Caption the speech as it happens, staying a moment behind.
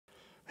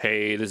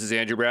Hey, this is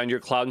Andrew Brown, your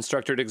Cloud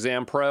Instructor at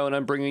Exam Pro, and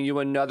I'm bringing you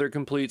another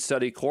complete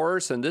study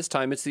course, and this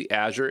time it's the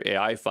Azure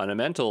AI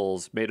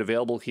Fundamentals, made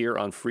available here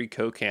on Free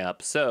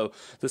Codecamp. So,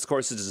 this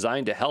course is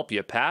designed to help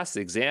you pass the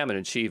exam and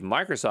achieve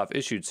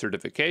Microsoft-issued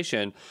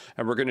certification,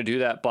 and we're going to do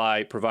that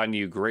by providing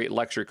you great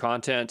lecture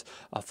content,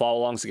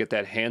 follow-alongs to get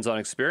that hands-on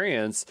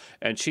experience,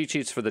 and cheat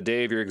sheets for the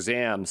day of your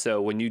exam.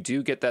 So, when you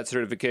do get that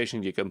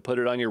certification, you can put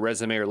it on your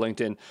resume or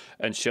LinkedIn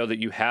and show that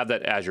you have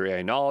that Azure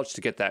AI knowledge to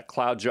get that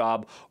cloud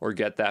job or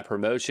get that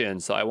promotion.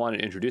 So I want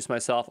to introduce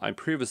myself. I'm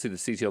previously the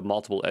CTO of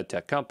multiple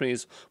edtech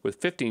companies with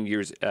 15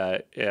 years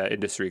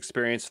industry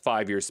experience,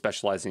 5 years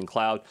specializing in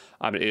cloud.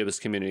 I'm an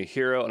AWS community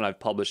hero, and I've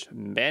published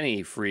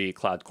many free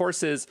cloud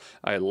courses.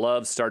 I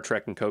love Star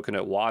Trek and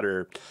coconut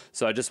water.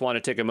 So I just want to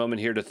take a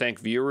moment here to thank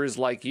viewers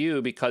like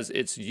you, because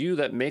it's you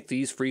that make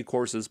these free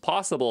courses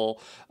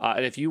possible.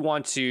 And if you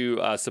want to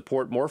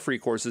support more free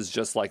courses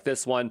just like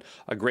this one,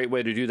 a great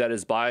way to do that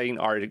is buying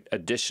our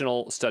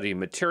additional study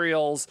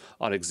materials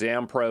on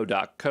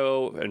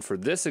exampro.co. And for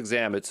this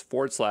exam, it's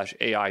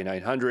 /AI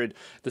 900.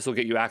 This will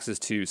get you access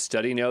to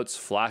study notes,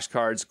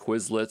 flashcards,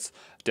 Quizlets,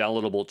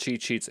 downloadable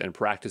cheat sheets, and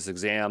practice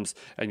exams.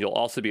 And you'll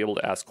also be able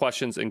to ask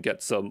questions and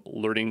get some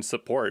learning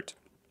support.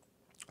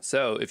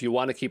 So if you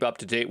want to keep up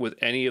to date with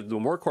any of the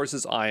more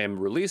courses I am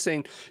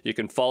releasing, you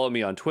can follow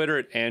me on Twitter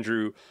at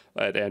Andrew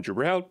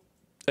Brown,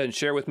 and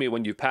share with me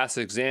when you pass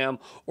the exam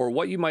or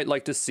what you might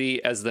like to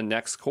see as the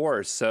next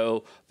course.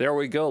 So there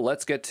we go.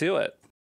 Let's get to it.